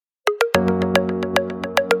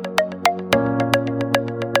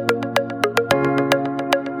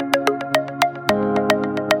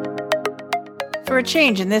a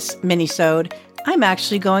change, in this minisode, I'm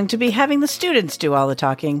actually going to be having the students do all the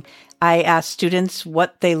talking. I asked students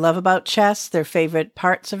what they love about chess, their favorite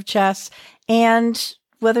parts of chess, and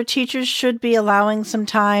whether teachers should be allowing some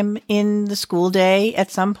time in the school day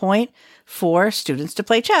at some point for students to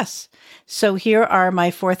play chess. So here are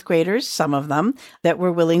my fourth graders, some of them, that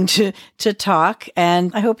were willing to talk,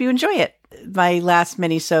 and I hope you enjoy it. My last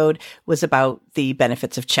minisode was about the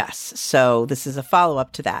benefits of chess, so this is a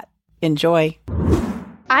follow-up to that. Enjoy.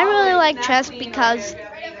 I really like chess because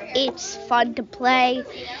it's fun to play,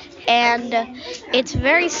 and it's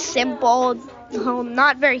very simple,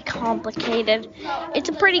 not very complicated. It's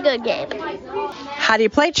a pretty good game. How do you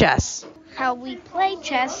play chess? How we play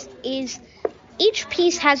chess is each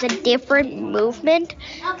piece has a different movement,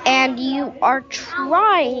 and you are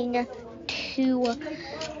trying to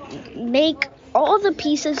make all the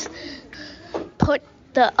pieces put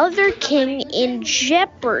the other king in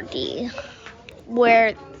jeopardy,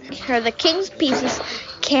 where the king's pieces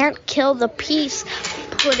can't kill the piece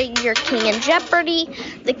putting your king in jeopardy.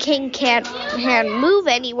 The king can't move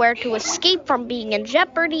anywhere to escape from being in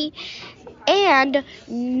jeopardy, and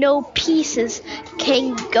no pieces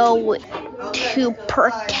can go to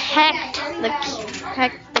protect the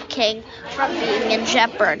king from being in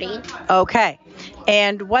jeopardy. Okay.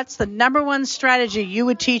 And what's the number one strategy you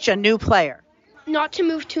would teach a new player? Not to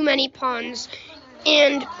move too many pawns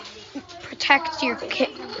and protect your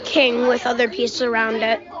king with other pieces around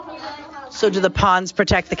it. So do the pawns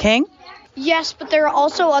protect the king? Yes, but there are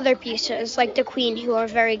also other pieces, like the queen, who are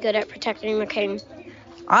very good at protecting the king.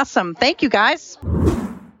 Awesome. Thank you, guys. All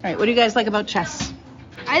right, what do you guys like about chess?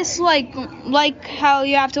 I just like how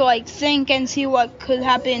you have to think and see what could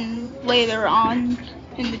happen later on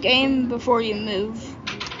in the game before you move.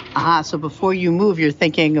 So before you move, you're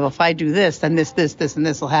thinking, well, if I do this, then this, and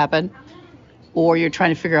this will happen. Or you're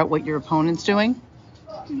trying to figure out what your opponent's doing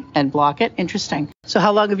and block it. Interesting. So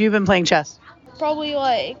how long have you been playing chess? Probably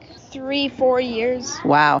 3-4 years.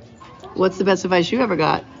 Wow. What's the best advice you ever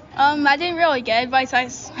got? I didn't really get advice. I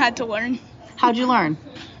had to learn. How'd you learn?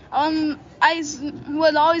 I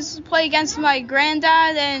would always play against my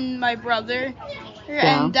granddad and my brother.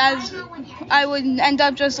 Yeah. And I would end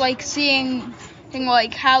up just seeing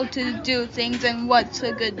how to do things and what's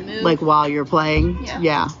a good move. Like while you're playing?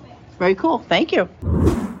 Yeah. Very cool. Thank you.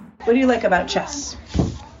 What do you like about chess?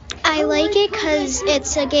 I like it because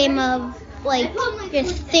it's a game of, you're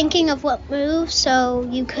thinking of what move, so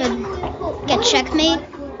you could get checkmate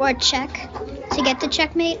or check to get the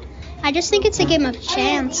checkmate. I just think it's a game of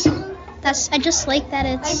chance. I just like that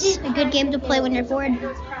it's a good game to play when you're bored.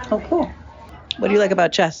 Oh, cool. What do you like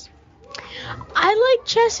about chess? I like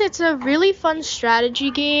chess. It's a really fun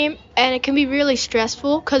strategy game, and it can be really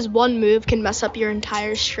stressful because one move can mess up your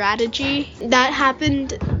entire strategy. That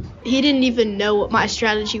happened. He didn't even know what my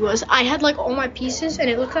strategy was. I had all my pieces, and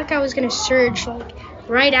it looked like I was going to surge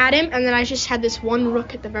right at him, and then I just had this one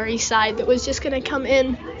rook at the very side that was just going to come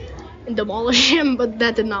in and demolish him, but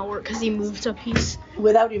that did not work because he moved a piece.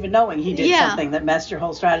 Without even knowing he did something that messed your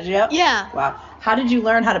whole strategy up? Yeah. Wow. How did you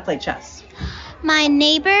learn how to play chess? My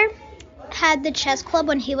neighbor had the chess club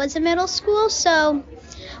when he was in middle school, so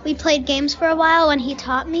we played games for a while and he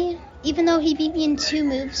taught me. Even though he beat me in 2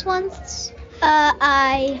 moves once,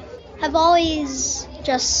 I have always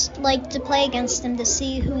just liked to play against him to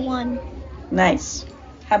see who won. Nice.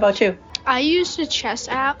 How about you? I use the chess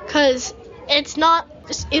app because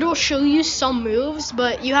it'll show you some moves,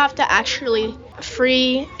 but you have to actually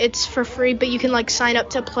it's for free, but you can sign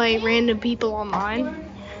up to play random people online.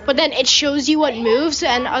 But then it shows you what moves,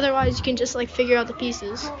 and otherwise you can just figure out the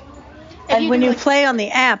pieces. And when you play on the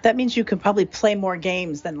app, that means you can probably play more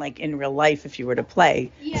games than in real life if you were to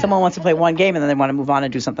play. Yeah. Someone wants to play one game and then they want to move on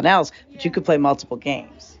and do something else, but you could play multiple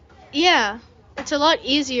games. Yeah, it's a lot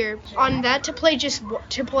easier on that to play just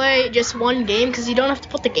one game because you don't have to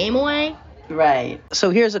put the game away. Right. So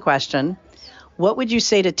here's a question. What would you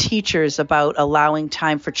say to teachers about allowing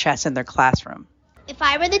time for chess in their classroom? If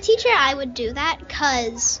I were the teacher, I would do that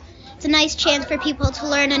because it's a nice chance for people to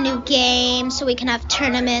learn a new game so we can have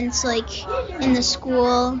tournaments in the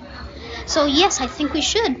school. So yes, I think we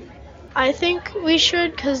should. I think we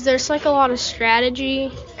should because there's a lot of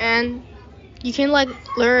strategy and you can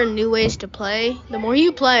learn new ways to play. The more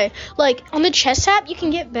you play, on the chess app, you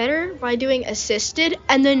can get better by doing assisted,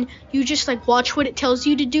 and then you just watch what it tells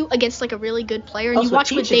you to do against a really good player, and you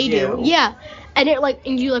watch what they do. Yeah, and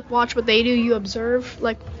you watch what they do. You observe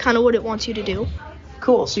kind of what it wants you to do.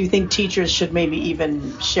 Cool. So you think teachers should maybe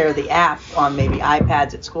even share the app on maybe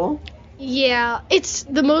iPads at school? Yeah, it's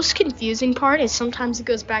the most confusing part is sometimes it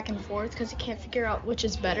goes back and forth because you can't figure out which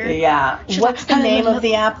is better. Yeah. What's the name of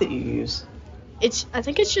the app that you use? I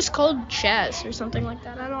think it's just called chess or something like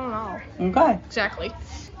that. I don't know Okay. exactly.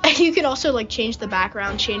 And you can also like change the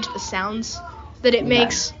background, change the sounds that it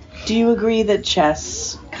makes. Do you agree that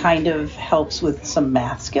chess kind of helps with some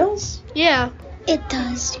math skills? Yeah. It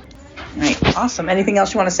does. Right. Awesome. Anything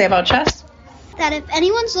else you want to say about chess? That if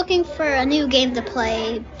anyone's looking for a new game to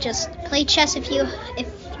play, just play chess. If your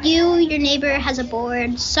neighbor has a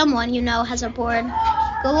board, someone you know has a board,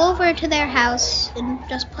 go over to their house and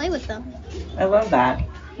just play with them. I love that.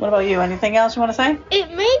 What about you? Anything else you want to say? It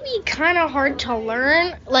may be kind of hard to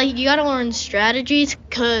learn. Like, you gotta learn strategies,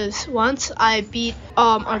 because once I beat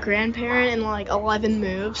a grandparent in like 11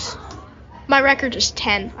 moves. My record is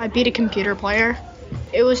 10. I beat a computer player.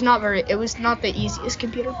 It was not the easiest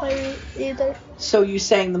computer player either. So you're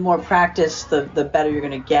saying the more practice, the better you're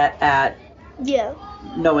going to get at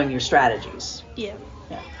knowing your strategies. Yeah.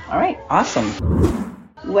 All right. Awesome.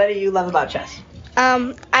 What do you love about chess?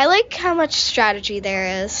 I like how much strategy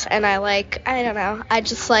there is, and I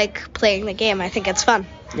just like playing the game. I think it's fun.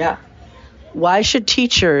 Yeah. Why should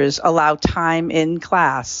teachers allow time in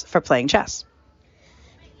class for playing chess?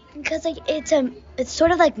 Because like it's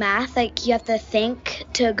sort of like math. Like you have to think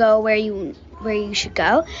to go where you should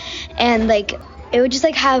go, and like it would just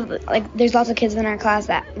like have like there's lots of kids in our class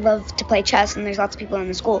that love to play chess, and there's lots of people in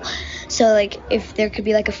the school. So like if there could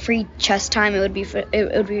be like a free chess time, it would be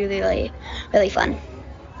really really fun.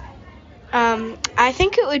 I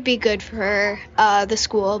think it would be good for the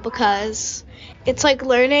school, because it's like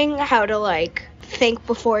learning how to like think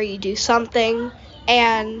before you do something,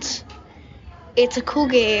 and it's a cool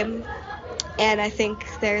game, and I think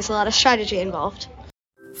there's a lot of strategy involved.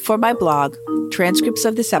 For my blog, transcripts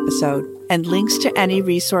of this episode, and links to any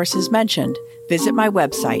resources mentioned, visit my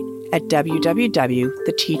website at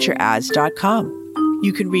www.theteacheras.com.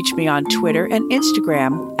 You can reach me on Twitter and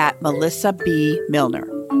Instagram at Melissa B. Milner.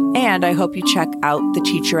 And I hope you check out the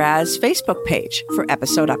Teacher As Facebook page for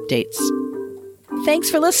episode updates. Thanks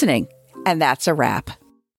for listening, and that's a wrap.